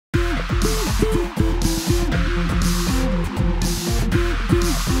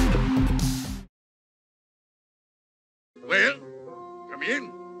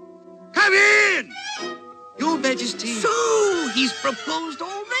proposed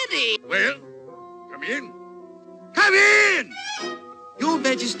already. Well, come in. Come in! Your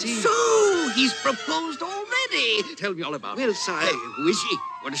Majesty. So, he's proposed already. Tell me all about it. Well, sire. Who is she?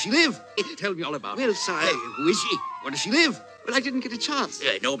 Where does she live? Tell me all about it. Well, sire. Who is she? Where does she live? Well, I didn't get a chance.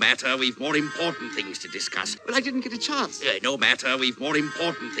 No matter, we've more important things to discuss. Well, I didn't get a chance. No matter, we've more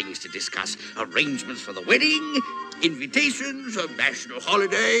important things to discuss. Arrangements for the wedding, invitations, a national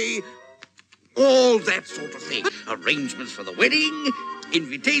holiday, all that sort of thing. Arrangements for the wedding,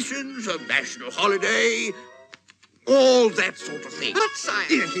 invitations, a national holiday, all that sort of thing. But, sire.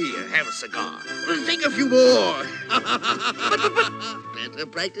 Here, have a cigar. Take a few more. Better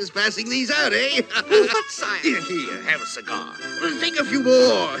practice passing these out, eh? But, sire. Here, have a cigar. Take a few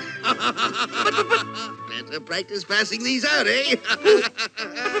more. Better practice passing these out, eh?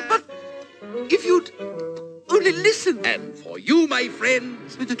 If you'd only listen. And for you, my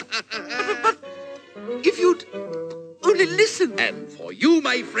friends. If you'd only listen. And for you,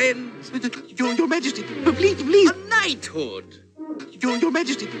 my friends. Your Majesty, please. A knighthood. Your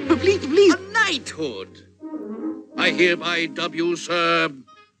Majesty, please. A knighthood. I hereby dub you, sir.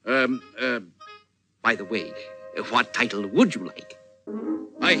 By the way, what title would you like?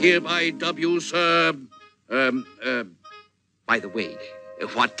 I hereby dub you, sir. By the way,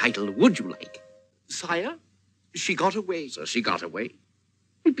 what title would you like? Sire, she got away. So she got away.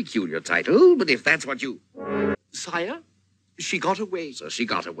 A peculiar title, but if that's what you... Sire, she got away. So she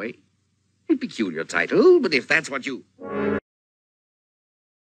got away. A peculiar title, but if that's what you...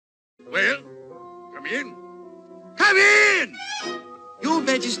 Well, come in. Come in! Your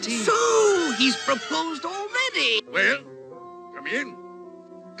Majesty. So, he's proposed already. Well, come in.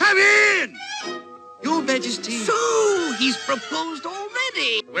 Come in! Your Majesty. So, he's proposed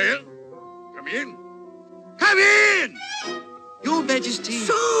already. Well, come in. Come in! Your Majesty.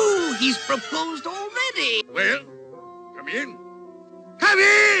 So, he's proposed already. Well, come in. Come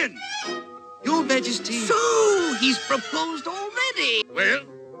in! Your Majesty. So, he's proposed already. Well,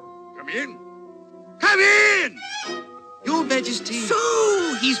 come in. Come in! Your Majesty. So,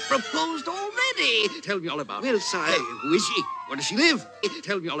 he's proposed already. Tell me all about it. Well, sire. Who is she? Where does she live?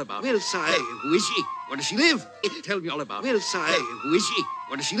 Tell me all about it. Well, sire. Who is she? Where does she live? Tell me all about it. Well, sire. Who is she?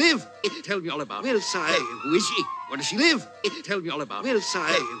 Where does she live? Tell me all about it. Well, sire. Who is she? Where does she live? Tell me all about it. Well,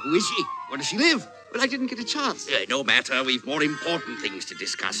 sire. Who is she? Where does she live? Well, I didn't get a chance. No matter, we've more important things to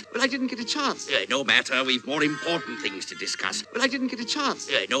discuss. Well, I didn't get a chance. No matter, we've more important things to discuss. Well, I didn't get a chance.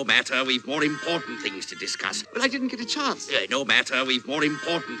 No matter, we've more important things to discuss. Well, I didn't get a chance. No matter, we've more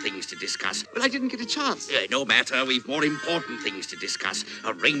important things to discuss. Well, I didn't get a chance. No matter, we've more important things to discuss.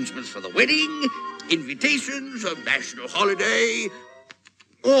 Arrangements for the wedding, invitations, a national holiday,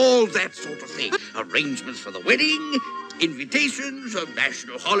 all that sort of thing. Arrangements for the wedding, invitations, a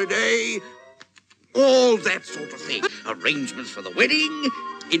national holiday, all that sort of thing. Arrangements for the wedding,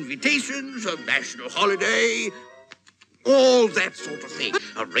 invitations, a national holiday, all that sort of thing.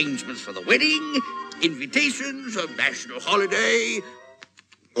 Arrangements for the wedding, invitations, a national holiday,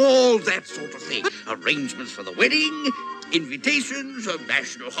 all that sort of thing. Arrangements for the wedding, invitations, a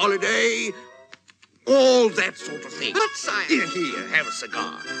national holiday, all that sort of thing. But, sire. Here, have a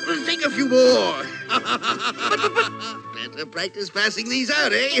cigar. Take a few more. Better practice passing these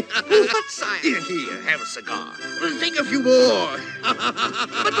out, eh? But, sire. Here, have a cigar. Take a few more.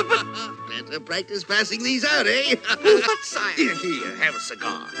 Better practice passing these out, eh? But, sire. Here, have a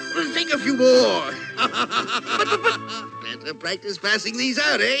cigar. Take a few more. Better practice passing these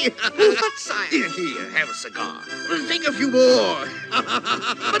out, eh? But, sire. Here, have a cigar. Take a few more.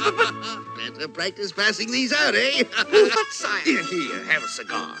 Better practice passing these out, eh? But, sire. Here, have a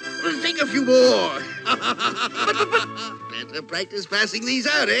cigar. Take a few more. Better practice passing these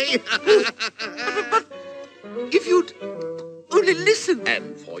out, eh? If you'd only listen.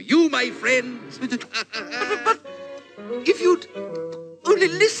 And for you, my friends. If you'd only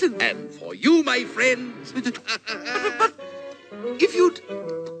listen. And for you, my friends. If you'd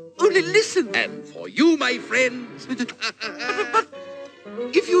only listen. And for you, my friends.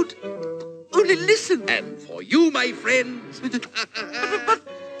 If you'd only listen. And for you, my friends.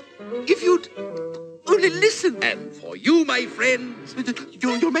 If you'd only listen. And for you, my friends.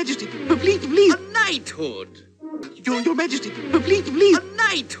 Your Majesty, please. A knighthood. Your Majesty, please. A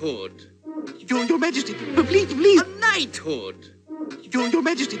knighthood. Your Majesty, please. A knighthood. Your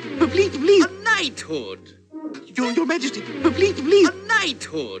Majesty, please. A knighthood. Your Majesty, please. A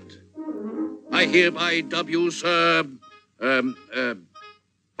knighthood. I hereby dub you, sir.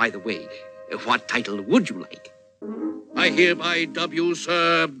 By the way, what title would you like? I hereby dub you,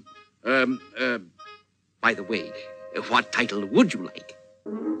 sir. By the way, what title would you like?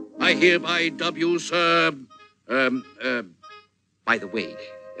 I hereby dub you, sir. By By the way,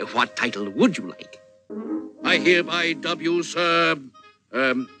 what title would you like? I hereby dub you, sir.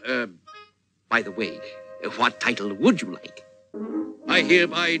 By the way, what title would you like? I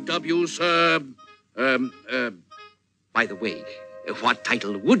hereby dub you, sir. By the way, what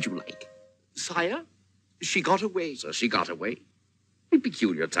title would you like? Sire, she got away. So she got away. A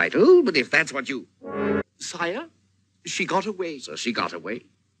peculiar title, but if that's what you... Sire, she got away. So she got away.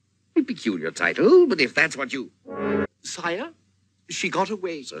 A peculiar title, but if that's what you... Sire, she got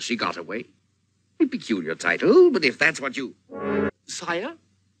away. So she got away. A peculiar title, but if that's what you... Sire,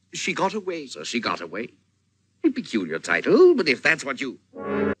 she got away. So she got away. A peculiar title, but if that's what you...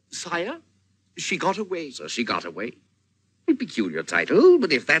 Sire, she got away. So she got away. A peculiar title,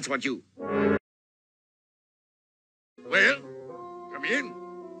 but if that's what you... Well, come in.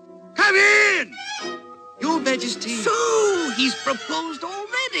 Come in! Your Majesty. So, he's proposed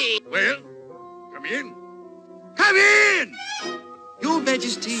already. Well, come in. Come in! Your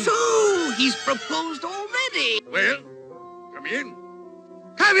Majesty. So, he's proposed already. Well, come in.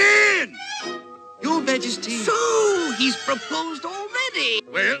 Come in! Your Majesty. So, he's proposed already.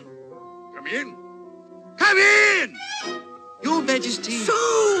 Well, come in. Come in! Your Majesty. So,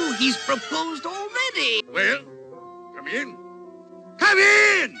 he's proposed already. Well, come in. Come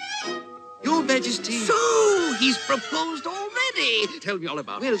in! Your Majesty. So, he's proposed already. Tell me all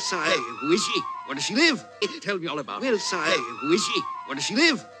about it. Well, sire. Who is she? Where does she live? Tell me all about it. Well, sire. Who is she? Where does she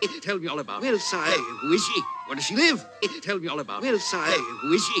live? Tell me all about it. Well, sire. Who is she? Where does she live? Tell me all about it. Well, sire.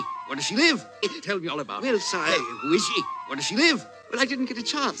 Who is she? Where does she live? Tell me all about it. Well, sire. Who is she? Where does she live? Well, I didn't get a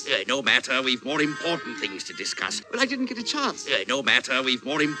chance. No matter, we've more important things to discuss. Well, I didn't get a chance. No matter, we've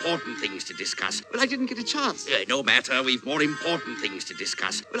more important things to discuss. Well, I didn't get a chance. No matter, we've more important things to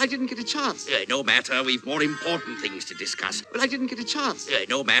discuss. Well, I didn't get a chance. No matter, we've more important things to discuss. Well, I didn't get a chance.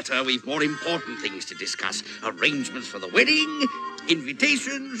 No matter, we've more important things to discuss. Arrangements for the wedding,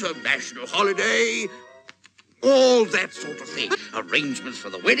 invitations, a national holiday, all that sort of thing. Arrangements for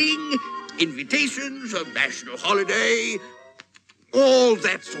the wedding, invitations, a national holiday, all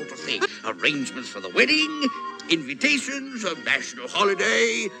that sort of thing. Arrangements for the wedding, invitations, a national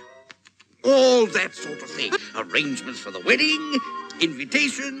holiday, all that sort of thing. Arrangements for the wedding,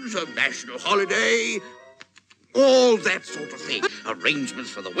 invitations, a national holiday, all that sort of thing. Arrangements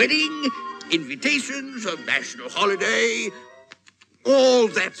for the wedding, invitations, a national holiday, all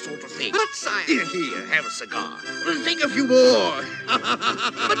that sort of thing. But, sire. Here, have a cigar. Take a few more.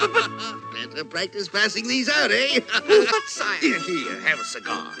 Better practice passing these out, eh? But, sire. Here, have a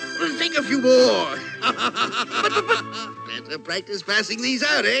cigar. Take a few more. Better practice passing these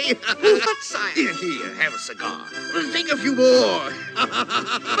out, eh? But, sire. Here, have a cigar. Take a few more.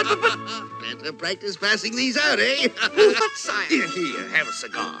 Better practice passing these out, eh? But, sire. Here, have a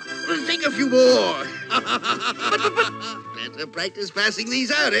cigar. Take a few more. Better practice passing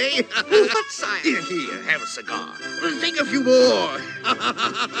these out, eh? But, sire. Here, have a cigar. Take a few more.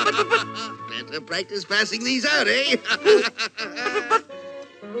 Better practice passing these out, eh? But,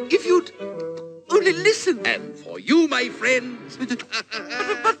 if you'd only listen. And for you, my friends. But,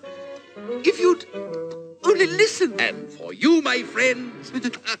 if you'd only listen. And for you, my friends.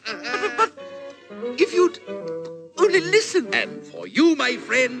 But, if you'd only listen. And for you, my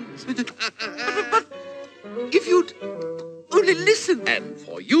friends. But, if you'd only listen. And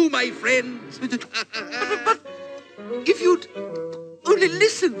for you, my friends. But, if you'd only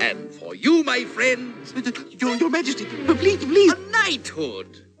listen. And for you, my friends. Your Majesty, please. A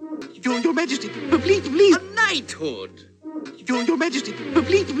knighthood. Your Majesty, please. A knighthood. Your Majesty,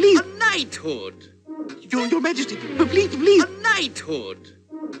 please. A knighthood. Your Majesty, please. A knighthood.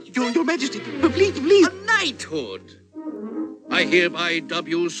 Your Majesty, please. A knighthood. I hereby dub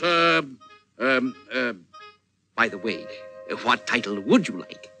you, sir. By the way, what title would you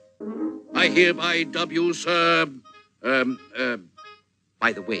like? I hereby dub you, sir.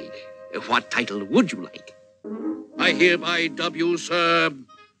 By the way, what title would you like? I hereby dub you, sir.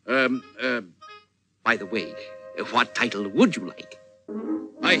 By the way, what title would you like?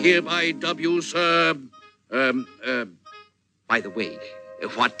 I hereby dub you, sir. By the way,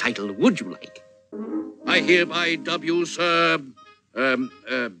 what title would you like? I hereby dub you, sir.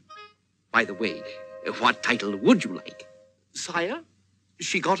 By the way, what title would you like? Sire,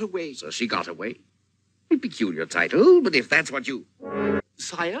 she got away. So she got away. A peculiar title, but if that's what you...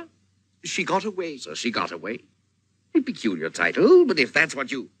 Sire, she got away. So she got away. A peculiar title, but if that's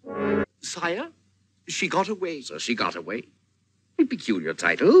what you... Sire, she got away. So she got away. A peculiar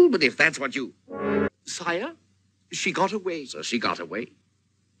title, but if that's what you... Sire, she got away. So she got away.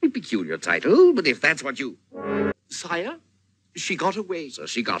 A peculiar title, but if that's what you... Sire, she got away. So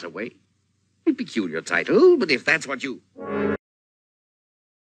she got away. A peculiar title, but if that's what you...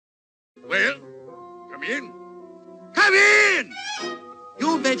 Well, come in. Come in!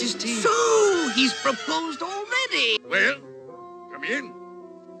 Your Majesty. So, he's proposed already. Well, come in.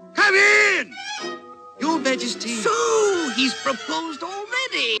 Come in! Your Majesty. So, he's proposed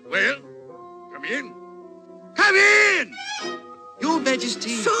already. Well, come in. Come in! Your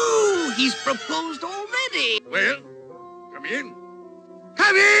Majesty. So, he's proposed already. Well, come in.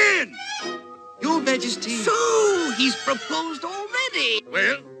 Come in! Your Majesty. So, he's proposed already.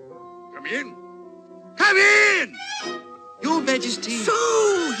 Well, come in. Come in! Your Majesty.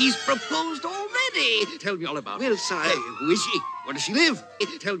 So, he's proposed already. Tell me all about it. Well, sire. Who is she? Where does she live?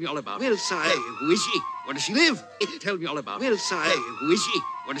 Tell me all about it. Well, sire. Who is she? Where does she live? Tell me all about it. Well, sire. Who is she?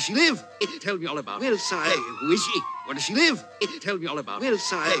 Where does she live? Tell me all about it. Well, sire. Who is she? Where does she live? Tell me all about it. Well,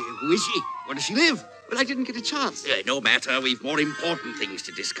 sire. Who is she? Where does she live? Well, I didn't get a chance. No matter, we've more important things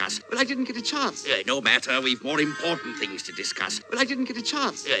to discuss. Well, I didn't get a chance. No matter, we've more important things to discuss. Well, I didn't get a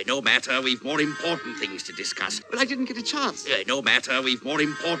chance. No matter, we've more important things to discuss. Well, I didn't get a chance. No matter, we've more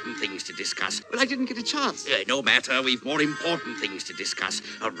important things to discuss. Well, I didn't get a chance. No matter, we've more important things to discuss.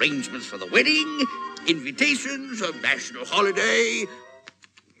 Arrangements for the wedding, invitations, a national holiday,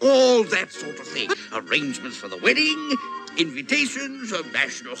 all that sort of thing. Arrangements for the wedding, invitations, a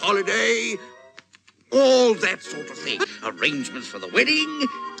national holiday, all that sort of thing. Arrangements for the wedding,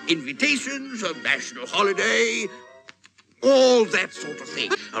 invitations, a national holiday, all that sort of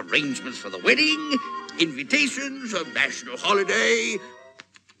thing. Arrangements for the wedding, invitations, a national holiday,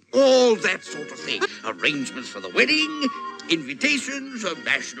 all that sort of thing. Arrangements for the wedding, invitations, a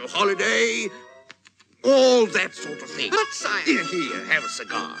national holiday, all that sort of thing. But, sire. Here, have a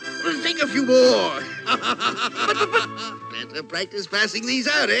cigar. Take a few more. Better practice passing these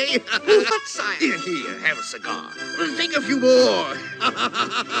out, eh? But, sire. Here, have a cigar. Take a few more.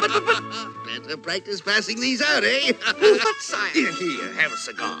 Better practice passing these out, eh? But, sire. Here, have a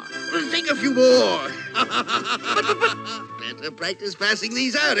cigar. Take a few more. Better practice passing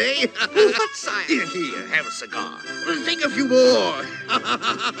these out, eh? But, sire. Here, have a cigar. Take a few more.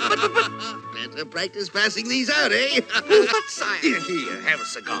 Better practice passing these out, eh? But, sire. Here, have a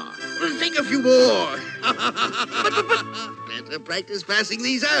cigar. Take a few more. Better practice passing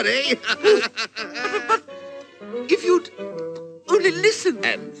these out, eh? If you'd only listen.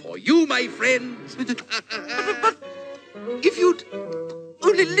 And for you, my friends. If you'd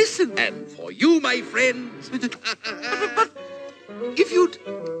only listen. And for you, my friends. If you'd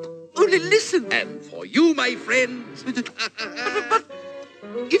only listen. And for you, my friends.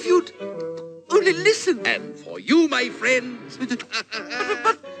 If you'd only listen. And for you, my friends.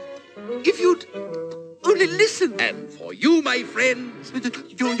 If you'd only listen. And for you, my friends.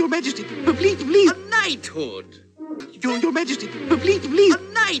 Your Majesty, please. A knighthood. Your Majesty, please. A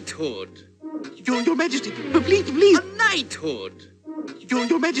knighthood. Your Majesty, please. A knighthood. Your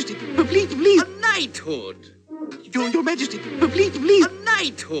Majesty, please. A knighthood. Your Majesty, please. A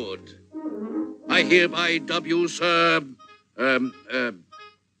knighthood. I hereby dub you, sir.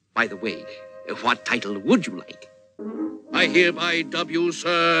 By the way, what title would you like? I hereby dub you,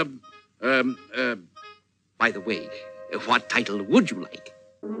 sir. By the way, what title would you like?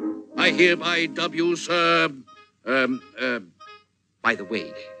 I hereby dub you, sir. By the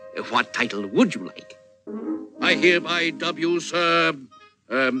way, what title would you like? I hereby dub you, sir.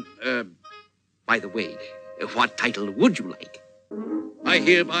 By the way, what title would you like? I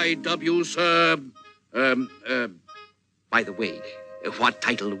hereby dub you, sir. By the way, what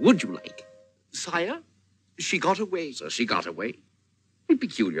title would you like? Sire, she got away. So she got away? A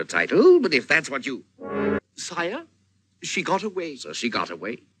peculiar title, but if that's what you... Sire, she got away. So she got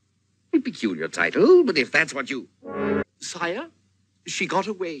away? A peculiar title, but if that's what you... Sire, she got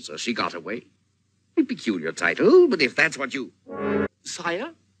away. So she got away? A peculiar title, but if that's what you...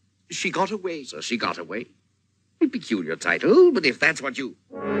 Sire, she got away. So she got away? A peculiar title, but if that's what you...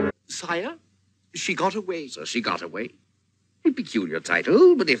 Sire, she got away. So she got away? A peculiar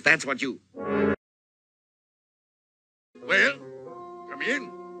title, but if that's what you... Well, come in.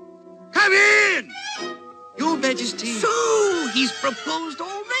 Come in! Your Majesty. So, he's proposed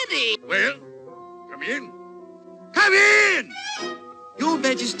already. Well, come in. Come in! Your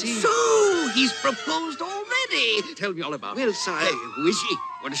Majesty. So, he's proposed already. Tell me all about it. Well, sire. Who is she?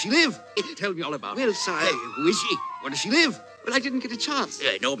 Where does she live? Tell me all about it. Well, sire. Who is she? Where does she live? Well, I didn't get a chance.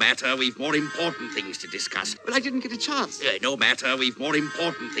 No matter, we've more important things to discuss. Well, I didn't get a chance. No matter, we've more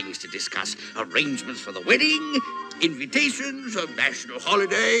important things to discuss. Arrangements for the wedding, invitations, a national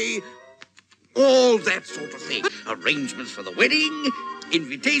holiday, all that sort of thing. Arrangements for the wedding,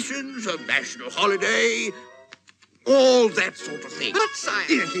 invitations, a national holiday, all that sort of thing. But, sire.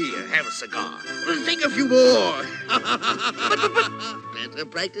 Here, have a cigar. Take a few more. Better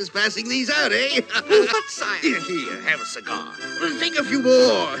practice passing these out, eh? But, sire... Here, have a cigar. Take a few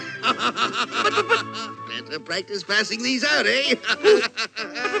more. Better practice passing these out, eh?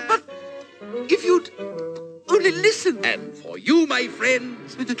 But if you'd only listen... And for you, my friend...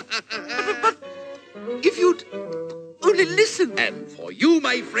 But if you'd only listen... And for you,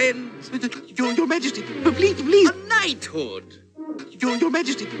 my friend... Your Majesty, please... A knighthood. Your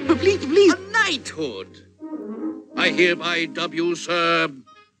Majesty, please... A knighthood. I hereby dub you, sir...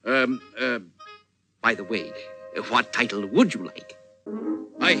 By the way, what title would you like?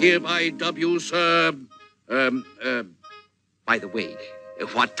 I hereby dub you, sir... By the way,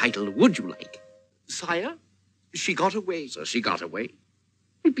 what title would you like? Sire, she got away. So she got away?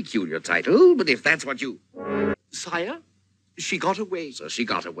 A peculiar title, but if that's what you... Sire, she got away. So she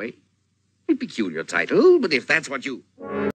got away? A peculiar title, but if that's what you...